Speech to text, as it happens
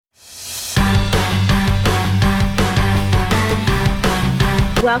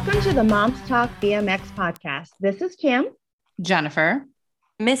Welcome to the Moms Talk BMX podcast. This is Kim, Jennifer,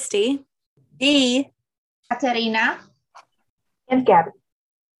 Misty, Dee, Katerina, and Gabby.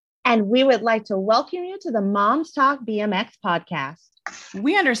 and we would like to welcome you to the Moms Talk BMX podcast.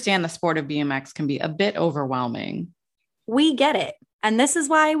 we understand the sport of BMX can be a bit overwhelming. we get it. And this is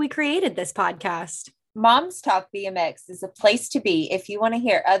why we created this podcast. Moms Talk BMX is a place to be if you want to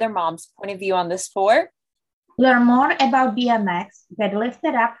hear other moms' point of view on the sport. learn more about BMX, get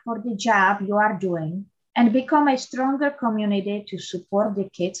lifted up for the job you are doing, and become a stronger community to support the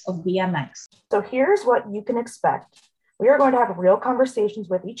kids of BMX. So here's what you can expect. We are going to have real conversations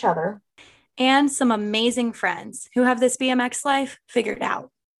with each other. And some amazing friends who have this BMX life figured out.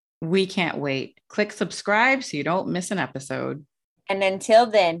 We can't wait. Click subscribe so you don't miss an episode. And until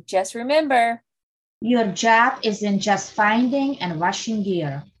then, just remember, Your job isn't just finding and washing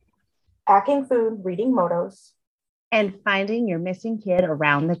gear. Packing food, reading motos. And finding your missing kid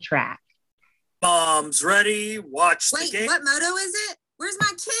around the track. Mom's ready. Watch the game. Wait, what moto is it? Where's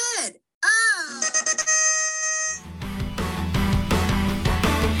my kid?